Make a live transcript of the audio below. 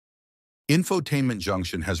Infotainment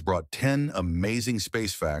Junction has brought 10 amazing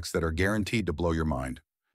space facts that are guaranteed to blow your mind.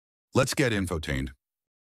 Let's get infotained.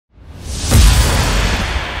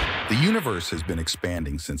 The universe has been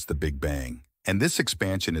expanding since the Big Bang, and this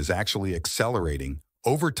expansion is actually accelerating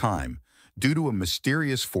over time due to a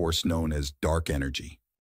mysterious force known as dark energy.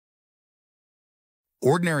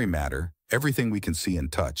 Ordinary matter, everything we can see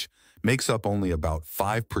and touch, makes up only about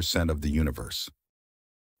 5% of the universe.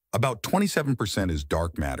 About 27% is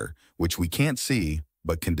dark matter, which we can't see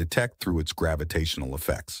but can detect through its gravitational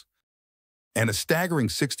effects. And a staggering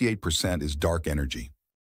 68% is dark energy.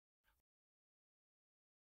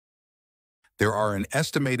 There are an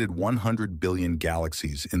estimated 100 billion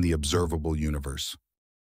galaxies in the observable universe.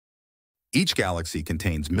 Each galaxy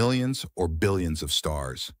contains millions or billions of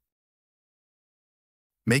stars,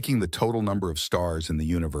 making the total number of stars in the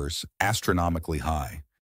universe astronomically high.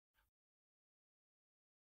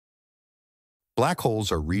 Black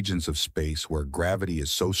holes are regions of space where gravity is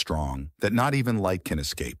so strong that not even light can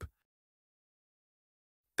escape.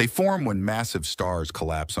 They form when massive stars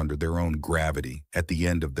collapse under their own gravity at the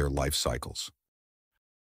end of their life cycles.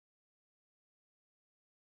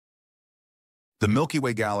 The Milky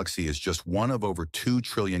Way galaxy is just one of over 2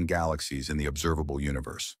 trillion galaxies in the observable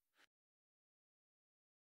universe.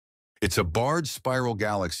 It's a barred spiral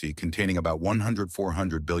galaxy containing about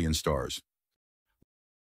 400 billion stars.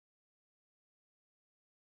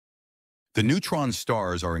 The neutron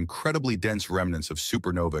stars are incredibly dense remnants of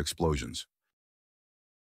supernova explosions.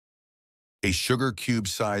 A sugar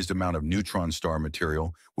cube-sized amount of neutron star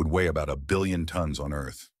material would weigh about 1 billion tons on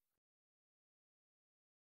Earth.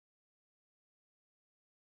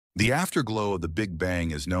 The afterglow of the Big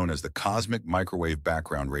Bang is known as the cosmic microwave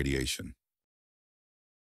background radiation.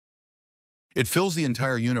 It fills the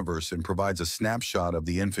entire universe and provides a snapshot of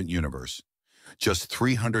the infant universe, just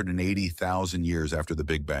 380,000 years after the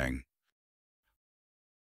Big Bang.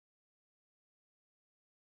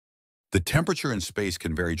 The temperature in space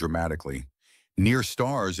can vary dramatically. Near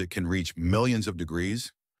stars, it can reach millions of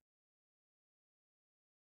degrees,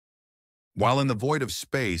 while in the void of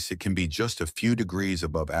space, it can be just a few degrees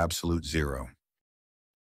above absolute zero.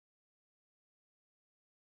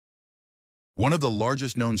 One of the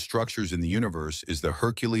largest known structures in the universe is the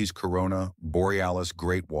Hercules Corona Borealis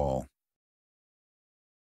Great Wall.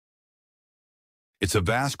 It's a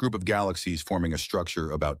vast group of galaxies forming a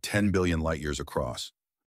structure about 10 billion light-years across.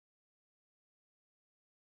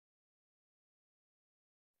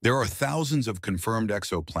 There are thousands of confirmed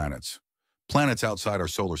exoplanets, planets outside our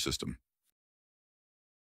solar system.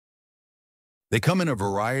 They come in a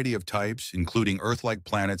variety of types, including Earth-like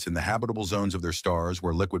planets in the habitable zones of their stars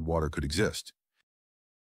where liquid water could exist.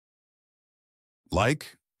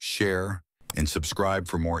 Like, share, and subscribe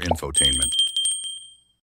for more infotainment.